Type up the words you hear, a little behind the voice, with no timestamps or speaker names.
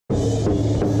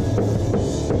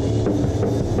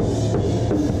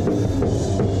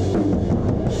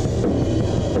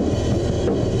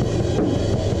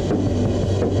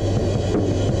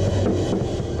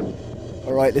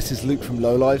Alright, this is Luke from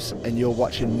Lowlives, and you're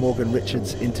watching Morgan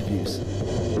Richards Interviews.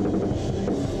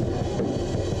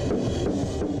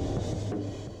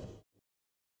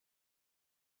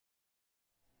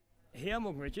 Hey, I'm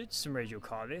Marc Brugere from Radio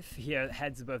Cardiff, here at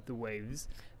Heads Above the Waves.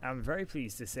 I'm very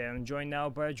pleased to say I'm joined now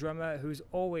by a drummer who's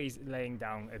always laying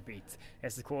down a beat.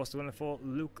 It's of course the wonderful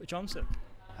Luke Johnson.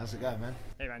 How's it going, man?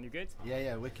 Hey man, you good?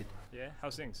 Yeah, wicked. Yeah,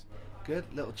 how's things? Good,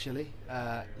 little chilly,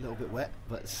 a little bit wet,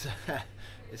 but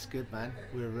it's good, man.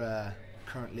 We're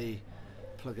currently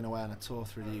plugging away on a tour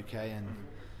through the UK,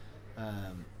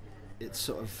 and it's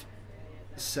sort of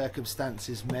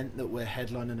circumstances meant that we're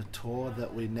headlining a tour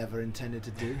that we never intended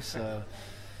to do, so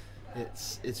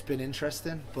it's been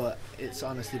interesting, but it's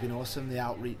honestly been awesome, the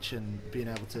outreach and being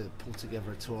able to pull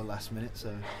together a tour last minute,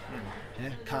 so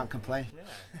yeah, can't complain.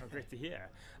 Yeah, great to hear.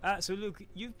 So Luke,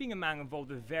 you've been a man involved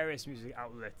with various music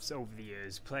outlets over the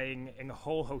years, playing in a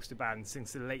whole host of bands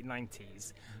since the late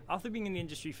 90s. After being in the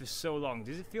industry for so long,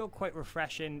 does it feel quite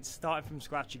refreshing starting from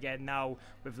scratch again now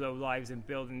with Lowlives and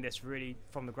building this really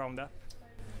from the ground up?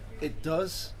 It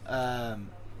does.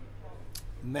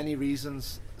 Many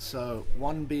reasons. So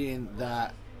one being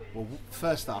that, well,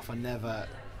 first off, I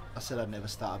said I'd never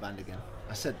start a band again.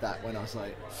 I said that when I was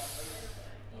like,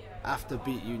 after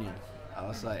Beat Union, I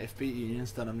was like, if Beat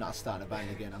Union's done, I'm not starting a band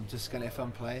again. I'm just gonna, if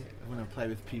I'm gonna play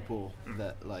with people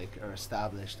that like are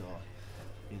established, or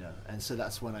and so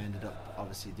that's when I ended up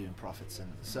obviously doing Prophets,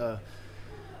 and so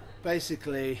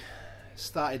basically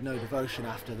started No Devotion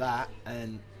after that,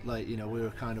 and we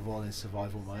were kind of all in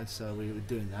survival mode, so we were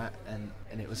doing that, and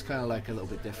it was kind of like a little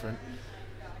bit different,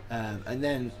 and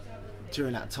then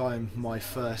during that time my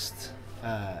first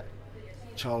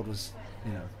child was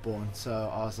born,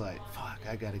 so I was like, fuck,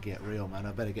 I gotta get real, man,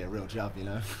 I better get a real job,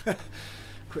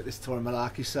 quit this touring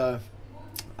malarkey. So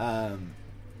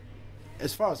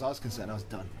as far as I was concerned, I was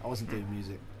done. I wasn't doing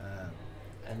music,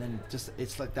 and then just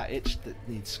it's like that itch that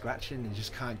needs scratching and you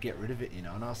just can't get rid of it, and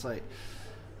I was like,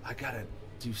 I gotta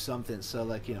do something.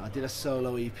 So I did a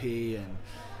solo EP, and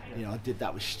I did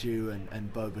that with Stu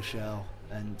and Bo Bichelle,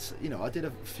 and I did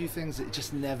a few things that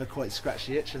just never quite scratched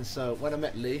the itch. And so when I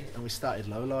met Lee and we started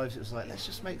Lowlives, it was like, let's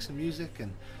just make some music,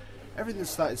 and everything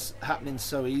started happening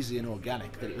so easy and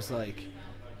organic that it was like,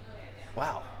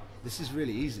 wow, this is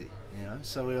really easy,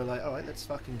 so we were like, all right, let's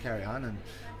fucking carry on, and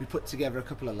we put together a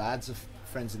couple of lads of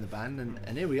friends in the band,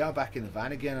 and here we are back in the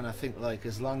van again. And I think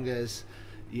as long as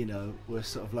we're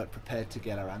sort of prepared to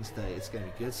get our hands dirty, it's going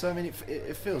to be good. So I mean,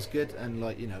 it feels good, and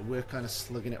we're kind of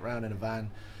slugging it around in a van,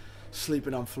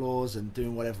 sleeping on floors and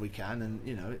doing whatever we can, and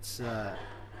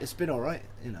it's been all right,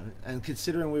 and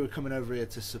considering we were coming over here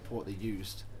to support the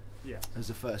Used as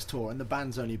the first tour, and the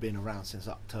band's only been around since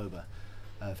October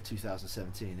of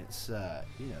 2017, it's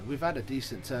we've had a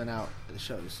decent turnout at the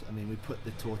shows. I mean, we put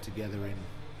the tour together in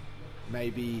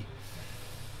maybe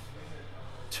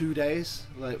 2 days.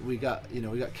 We got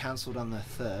cancelled on the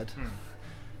 3rd,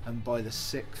 and by the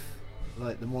 6th,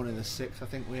 the morning of the 6th, I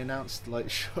think we announced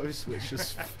shows, which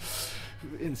was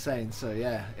insane. So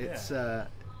yeah,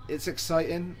 it's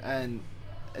exciting, and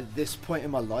at this point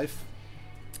in my life,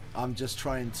 I'm just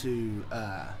trying to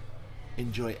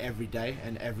enjoy every day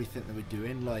and everything that we're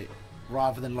doing,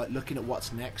 rather than looking at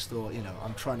what's next, or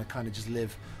I'm trying to kind of just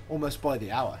live almost by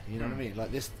the hour, what I mean?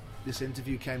 This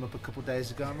interview came up a couple of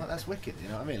days ago. I'm like, that's wicked,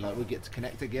 what I mean? We get to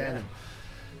connect again, and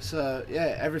so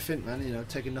yeah, everything, man,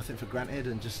 taking nothing for granted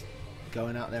and just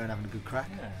going out there and having a good crack.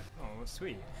 Yeah. Oh, that's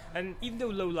sweet. And even though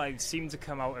Lowlives seem to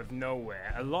come out of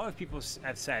nowhere, a lot of people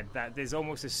have said that there's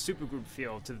almost a supergroup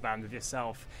feel to the band with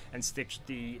yourself and Stitch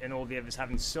D and all the others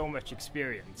having so much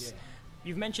experience. Yeah.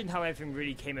 You've mentioned how everything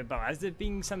really came about. Has there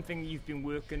been something you've been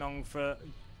working on for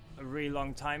a really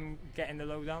long time, getting the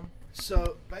lowdown?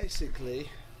 So basically,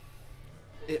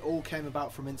 it all came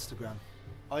about from Instagram.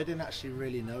 I didn't actually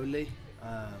really know Lee,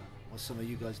 well, some of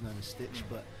you guys know me as Stitch,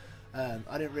 but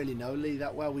I didn't really know Lee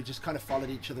that well. We just kind of followed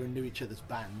each other and knew each other's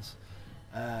bands.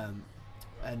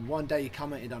 And one day he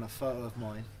commented on a photo of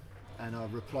mine, and I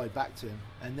replied back to him.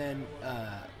 And then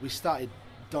we started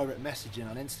direct messaging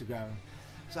on Instagram.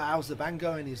 So how's the band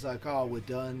going? He's like, oh, we're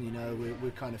done,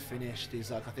 we're kind of finished.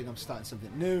 He's like, I think I'm starting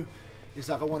something new. He's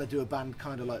like, I want to do a band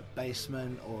kind of like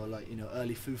Basement or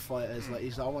early Foo Fighters.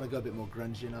 He's like, I want to go a bit more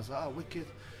grungy. And I was like, oh, wicked.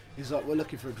 He's like, we're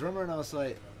looking for a drummer. And I was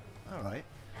like, all right.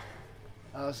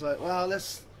 I was like, well,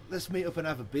 let's meet up and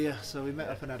have a beer. So we met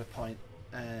up and had a pint,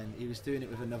 and he was doing it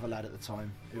with another lad at the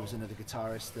time who was another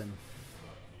guitarist, and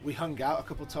we hung out a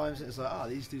couple of times, and it was like, oh,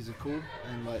 these dudes are cool,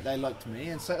 and like they liked me,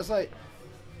 and so it was like,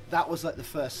 that was like the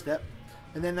first step.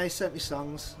 And then they sent me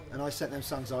songs, and I sent them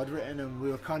songs I'd written, and we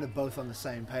were kind of both on the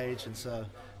same page, and so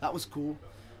that was cool.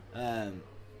 And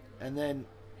then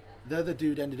the other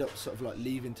dude ended up sort of like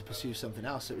leaving to pursue something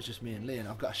else, so it was just me and Lee, and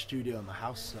I've got a studio in my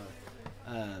house, so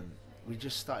we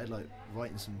just started like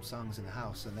writing some songs in the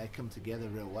house, and they come together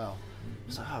real well.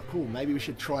 It's like, oh cool, maybe we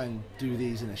should try and do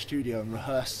these in a studio and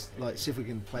rehearse, like see if we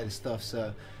can play the stuff.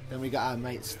 So then we got our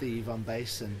mate Steve on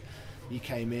bass, and he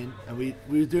came in, and we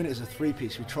were doing it as a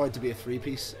three-piece. We tried to be a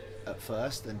three-piece at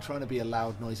first, and trying to be a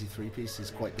loud, noisy three-piece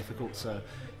is quite difficult. So,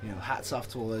 you know, hats off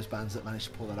to all those bands that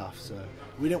managed to pull that off. So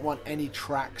we didn't want any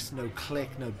tracks, no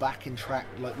click, no backing track.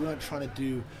 Like we weren't trying to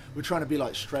do. We're trying to be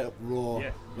like straight up raw,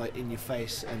 like in your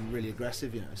face and really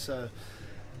aggressive, you know. So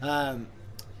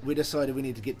we decided we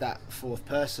need to get that fourth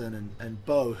person, and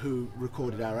Bo, who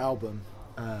recorded our album,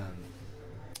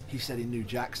 he said he knew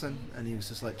Jackson, and he was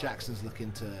just like, Jackson's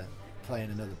looking to play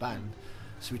in another band.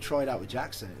 So we tried out with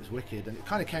Jackson. It was wicked, and it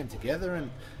kind of came together,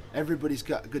 and everybody's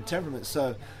got a good temperament.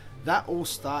 So that all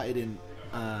started in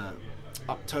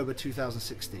October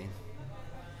 2016.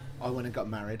 I went and got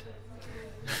married.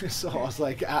 So I was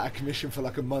like out of commission for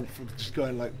like a month from just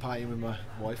going like partying with my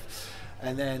wife,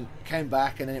 and then came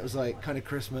back, and then it was like kind of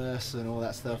Christmas and all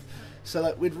that stuff. So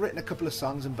like we'd written a couple of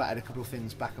songs and batted a couple of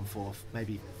things back and forth,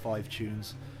 maybe 5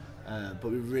 tunes.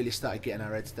 But we really started getting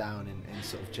our heads down in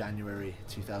sort of January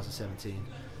 2017.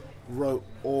 Wrote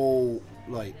all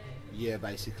like year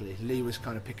basically. Lee was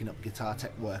kind of picking up guitar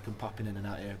tech work and popping in and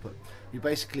out here, but we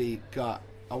basically got,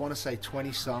 I want to say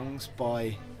 20 songs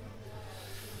by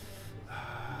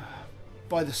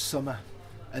the summer,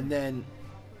 and then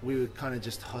we were kind of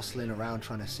just hustling around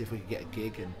trying to see if we could get a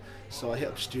gig. And so I hit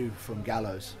up Stu from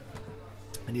Gallows,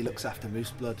 and he looks after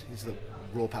Moose Blood. He's the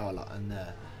Raw Power lot, and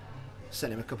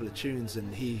sent him a couple of tunes,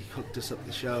 and he hooked us up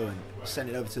the show and sent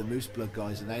it over to the Moose Blood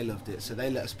guys, and they loved it. So they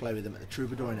let us play with them at the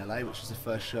Troubadour in LA, which was the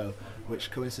first show, which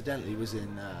coincidentally was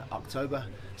in October.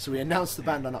 So we announced the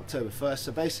band on October 1st.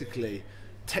 So basically,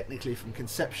 technically from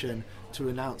conception to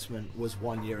announcement was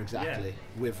 1 year exactly,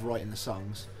 with writing the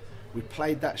songs. We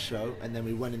played that show, and then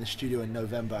we went in the studio in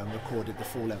November and recorded the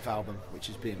full-length album, which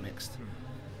is being mixed.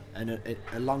 And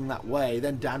along that way,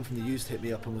 then Dan from The Used hit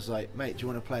me up and was like, mate, do you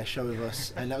want to play a show with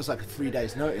us? And that was like a 3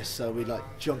 days notice, so we like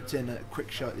jumped in at a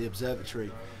quick show at the Observatory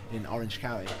in Orange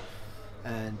County,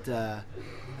 and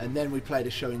then we played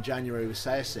a show in January with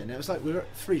Sayerson. It was like we were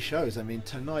at 3 shows. I mean,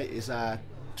 tonight is our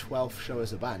 12th show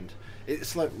as a band.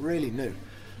 It's like really new.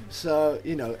 So,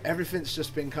 you know, everything's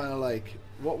just been kind of like,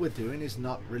 what we're doing is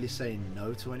not really saying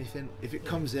no to anything. If it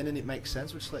comes in and it makes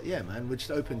sense, we're just like, yeah, man, we're just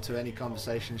open to any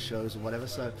conversation, shows or whatever.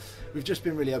 So we've just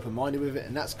been really open-minded with it,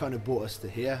 and that's kind of brought us to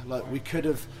here. Like, we could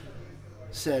have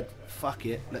said, fuck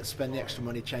it, let's spend the extra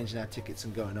money changing our tickets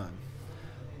and going on.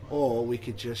 Or we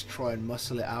could just try and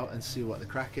muscle it out and see what the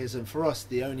crack is. And for us,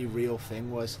 the only real thing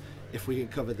was if we can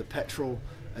cover the petrol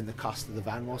and the cost of the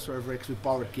van whilst we're over here, because we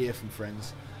borrowed gear from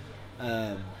friends.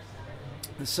 And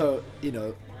so, you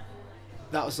know,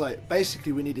 that was like,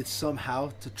 basically we needed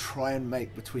somehow to try and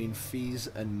make between fees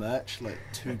and merch like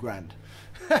 $2,000.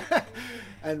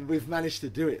 And we've managed to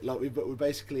do it. Like we're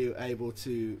basically able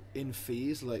to, in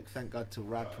fees, like thank God to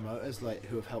rad promoters like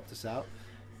who have helped us out,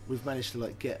 we've managed to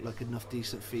like get like enough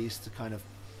decent fees to kind of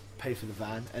pay for the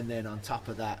van. And then on top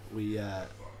of that, we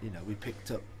you know, we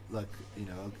picked up like, you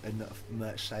know, enough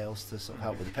merch sales to sort of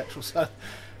help with the petrol. So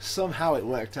somehow it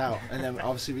worked out. And then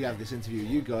obviously we have this interview with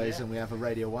you guys, and we have a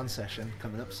Radio 1 session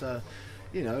coming up. So,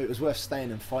 you know, it was worth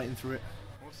staying and fighting through it.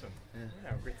 Awesome.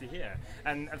 Yeah, great to hear.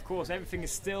 And of course, everything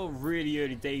is still really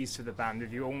early days for the band,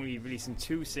 with you only releasing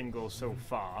 2 singles so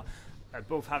far,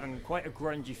 both having quite a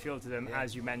grungy feel to them,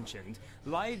 as you mentioned.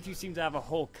 Live, you seem to have a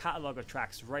whole catalogue of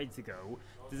tracks ready to go.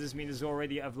 Does this mean there's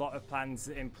already a lot of plans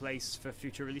in place for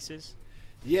future releases?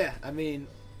 Yeah, I mean,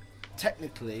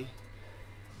 technically,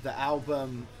 the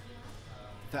album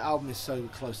is so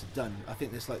close to done. I think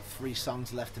there's like 3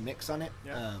 songs left to mix on it.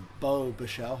 Yeah. Bo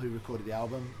Bushell, who recorded the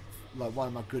album, like one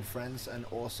of my good friends and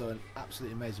also an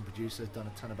absolutely amazing producer, has done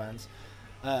a ton of bands.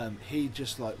 He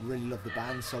just like really loved the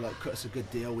band, so like cut us a good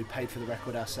deal. We paid for the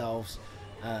record ourselves,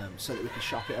 so that we could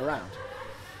shop it around.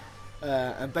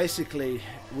 And basically,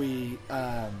 we're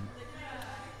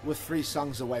 3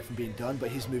 songs away from being done, but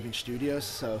he's moving studios,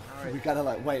 so we gotta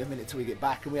like wait a minute till we get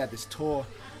back. And we had this tour,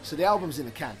 so the album's in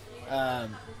the can.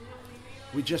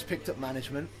 We just picked up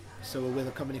management, so we're with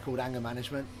a company called Anger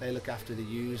Management. They look after The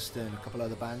Used and a couple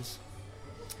other bands.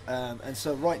 And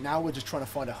so right now we're just trying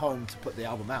to find a home to put the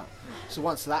album out. So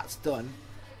once that's done,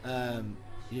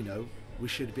 you know, we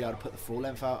should be able to put the full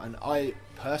length out, and I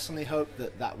personally hope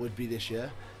that that would be this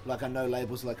year. Like, I know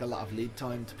labels like a lot of lead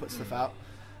time to put stuff out,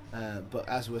 but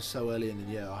as we're so early in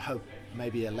the year, I hope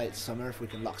maybe a late summer if we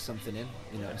can lock something in,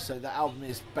 you know. So the album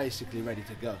is basically ready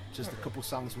to go. Just a couple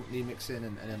songs remixing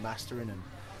and then mastering, and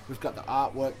we've got the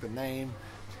artwork, the name,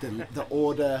 the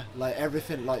order, like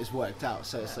everything like is worked out.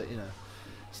 So it's like, you know,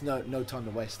 it's no time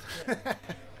to waste.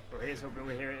 Well, here's hoping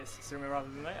we hear it sooner rather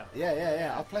than later.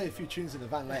 Yeah. I'll play a few tunes in the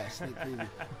van later. Sneak preview.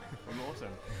 Well, awesome.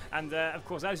 And of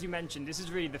course, as you mentioned, this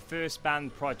is really the first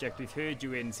band project we've heard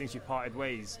you in since you parted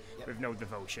ways with No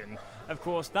Devotion. Of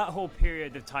course, that whole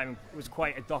period of time was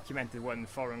quite a documented one,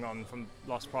 following on from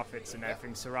Lostprophets and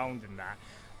everything surrounding that.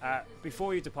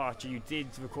 Before your departure, you did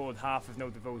record half of No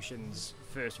Devotion's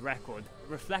first record,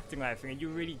 reflecting on everything. Are you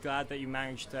really glad that you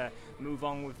managed to move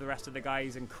on with the rest of the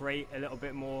guys and create a little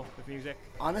bit more with music?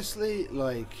 Honestly,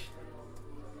 like,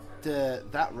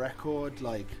 that record,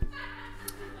 like,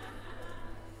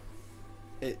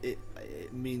 it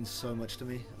means so much to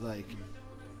me. Like,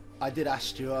 I did ask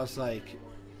Stu, I was like,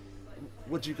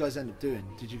 what did you guys end up doing?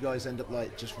 Did you guys end up,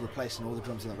 like, just replacing all the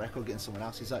drums on the record, getting someone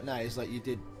else? He's like, no, he's like, you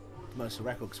did most of the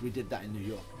record, because we did that in New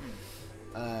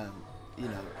York. You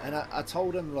know, and I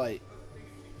told them, like,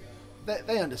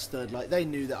 they understood, like, they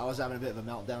knew that I was having a bit of a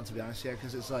meltdown, to be honest,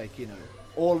 because it's like, you know,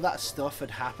 all that stuff had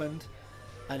happened,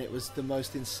 and it was the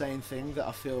most insane thing that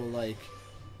I feel like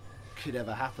could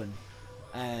ever happen.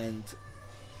 And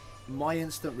my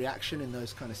instant reaction in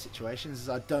those kind of situations is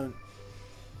I don't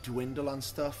dwindle on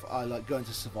stuff. I like go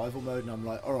into survival mode, and I'm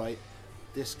like, all right,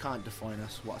 this can't define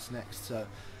us, what's next? So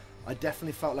I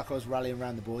definitely felt like I was rallying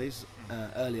around the boys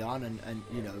early on, and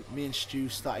you know, me and Stu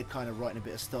started kind of writing a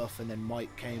bit of stuff, and then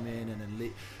Mike came in,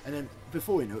 and then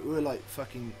before we knew it, we were like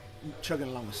fucking chugging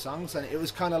along with songs, and it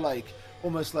was kind of like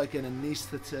almost like an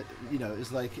anesthetic, you know, it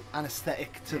was like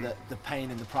anesthetic to the pain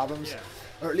and the problems,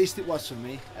 or at least it was for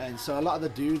me. And so a lot of the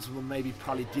dudes were maybe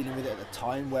probably dealing with it at the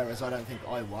time, whereas I don't think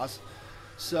I was.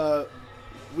 So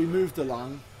we moved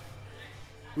along.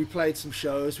 We played some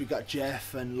shows, we got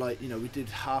Jeff, and like, you know, we did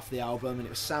half the album, and it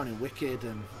was sounding wicked.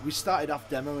 And we started off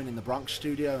demoing in the Bronx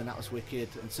studio, and that was wicked.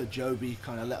 And so Joby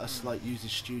kind of let us like use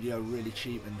his studio really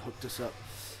cheap and hooked us up.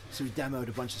 So we demoed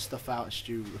a bunch of stuff out, and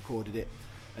Stu recorded it.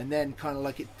 And then kind of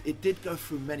like it did go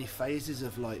through many phases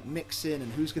of like mixing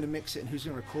and who's going to mix it and who's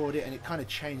going to record it, and it kind of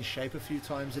changed shape a few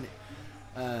times, and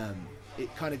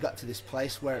it kind of got to this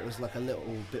place where it was like a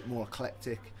little bit more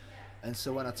eclectic. And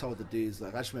so when I told the dudes,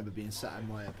 like, I just remember being sat in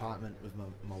my apartment with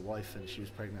my wife, and she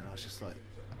was pregnant, and I was just like,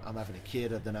 I'm having a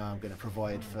kid, I don't know how I'm going to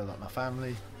provide for like my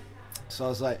family. So I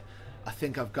was like, I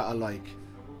think I've got to like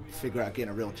figure out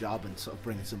getting a real job and sort of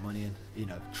bringing some money in, you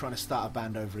know, trying to start a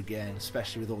band over again,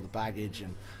 especially with all the baggage.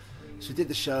 And so we did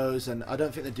the shows, and I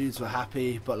don't think the dudes were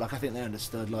happy, but like I think they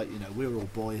understood, like, you know, we were all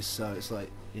boys, so it's like,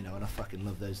 you know, and I fucking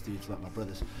love those dudes like my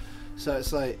brothers. So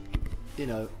it's like, you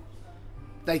know,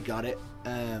 they got it.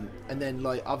 And then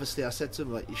like obviously I said to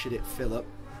him, like, you should hit Phil up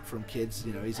from Kids,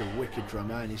 you know, he's a wicked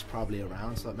drummer and he's probably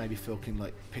around, so like maybe Phil can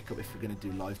like pick up if we're going to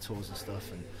do live tours and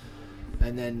stuff.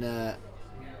 And then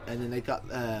they got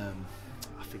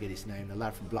I forget his name, the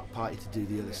lad from Block Party, to do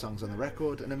the other songs on the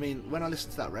record. And I mean, when I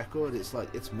listen to that record, it's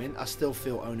like, it's mint. I still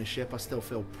feel ownership, I still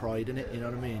feel pride in it, you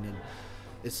know what I mean? And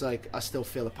it's like I still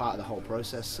feel a part of the whole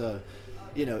process. So,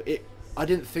 you know, I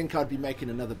didn't think I'd be making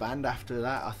another band after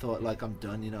that. I thought, like, I'm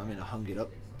done, you know what I mean? I hung it up.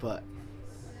 But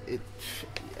you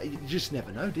just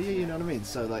never know, do you? You know what I mean?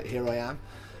 So, like, here I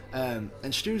am.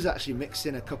 And Stu's actually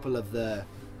mixing a couple of the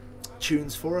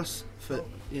tunes for us, for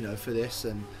this.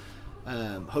 And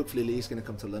hopefully Lee's going to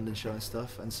come to London show and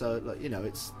stuff. And so, like, you know,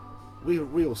 it's we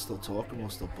all still talk, and we're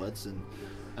still buds.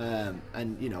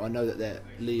 And you know, I know that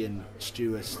Lee and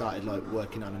Stu have started like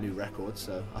working on a new record,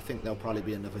 so I think there'll probably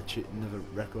be another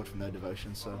record from No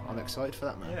Devotion. So I'm excited for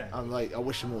that, man. Yeah. I'm like, I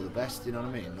wish them all the best. You know what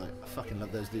I mean? Like, I fucking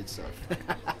love those dudes. So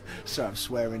sorry, I'm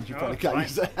swearing. You probably can't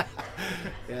use that.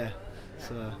 Yeah.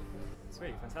 So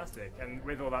sweet, fantastic. And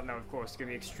with all that now, of course, you're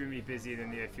going to be extremely busy in the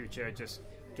near future, just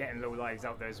getting Lowlives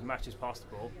out there as much as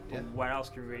possible. But what else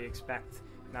can we really expect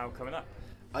now coming up?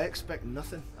 I expect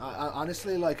nothing. I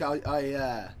honestly, like,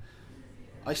 I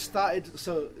started,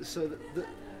 so the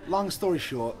long story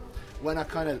short, when I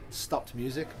kind of stopped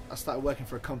music, I started working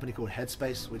for a company called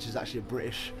Headspace, which is actually a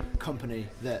British company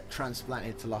that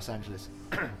transplanted to Los Angeles.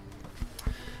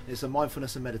 It's a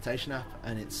mindfulness and meditation app,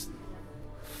 and it's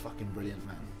fucking brilliant,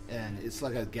 man. And it's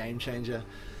like a game changer.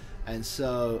 And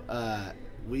so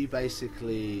we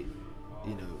basically,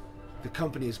 you know, the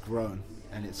company has grown,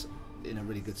 and it's in a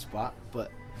really good spot, but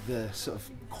the sort of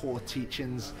core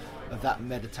teachings of that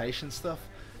meditation stuff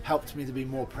helped me to be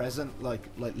more present, like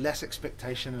less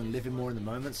expectation and living more in the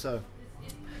moment. So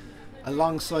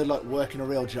alongside like working a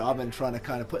real job and trying to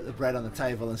kind of put the bread on the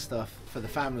table and stuff for the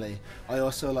family, I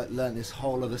also like learned this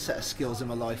whole other set of skills in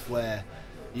my life where,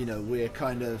 you know, we're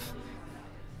kind of,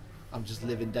 I'm just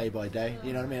living day by day,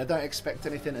 you know what I mean? I don't expect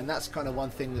anything, and that's kind of one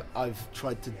thing that I've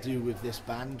tried to do with this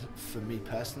band for me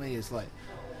personally, is like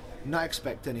not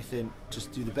expect anything,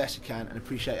 just do the best you can and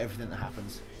appreciate everything that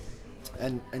happens,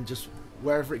 and just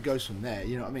wherever it goes from there,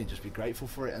 you know what I mean, just be grateful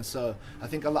for it. And so I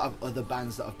think a lot of other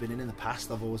bands that I've been in the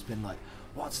past, I've always been like,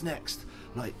 what's next?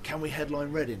 Like, can we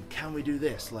headline Reading? Can we do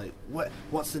this? Like,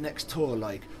 what's the next tour?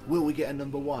 Like, will we get a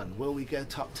number one? Will we get a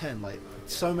top 10? Like,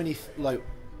 so many like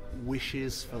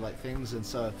wishes for like things. And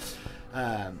so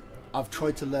I've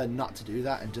tried to learn not to do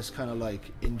that and just kind of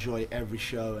like enjoy every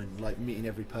show and like meeting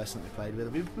every person that we played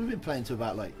with. We've been playing to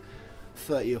about like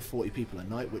 30 or 40 people a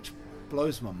night, which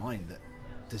blows my mind that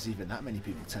there's even that many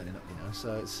people turning up, you know.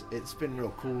 So it's been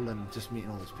real cool, and just meeting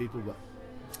all those people. But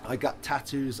I got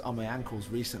tattoos on my ankles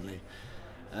recently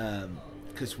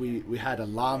because we had a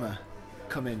lama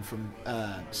come in from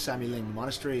Sammy Ling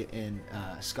Monastery in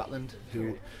Scotland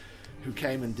who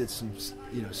came and did some,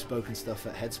 you know, spoken stuff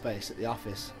at Headspace at the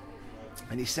office.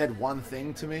 And he said one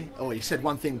thing to me, or he said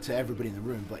one thing to everybody in the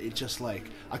room, but it just like,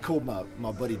 I called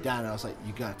my buddy Dan and I was like,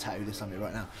 you gotta tattoo this on me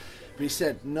right now. But he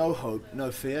said, no hope,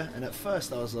 no fear. And at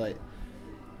first I was like,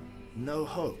 no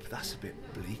hope, that's a bit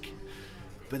bleak.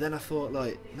 But then I thought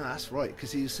like, no, that's right,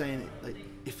 because he was saying like,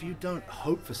 if you don't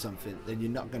hope for something, then you're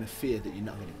not going to fear that you're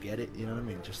not going to get it, you know what I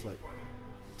mean? Just like,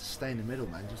 just stay in the middle,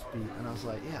 man, just be. And I was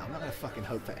like, yeah, I'm not going to fucking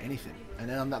hope for anything, and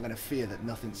then I'm not going to fear that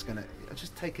nothing's going to,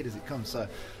 just take it as it comes. So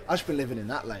I've just been living in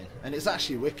that lane, and it's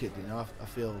actually wicked, you know. I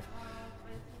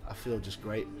feel just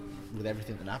great with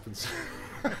everything that happens.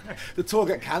 The tour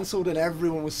got cancelled and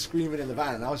everyone was screaming in the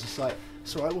van, and I was just like,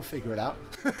 it's alright, we'll figure it out.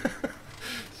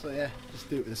 So yeah, just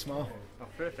do it with a smile. Oh,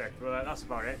 perfect. Well, that's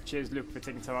about it. Cheers, Luke, for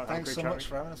taking time out. Thanks so much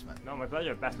for having us, man. No, my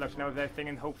pleasure. Best luck now with everything,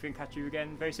 and hopefully catch you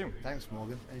again very soon. Thanks,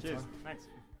 Morgan. Anytime. Cheers. Thanks.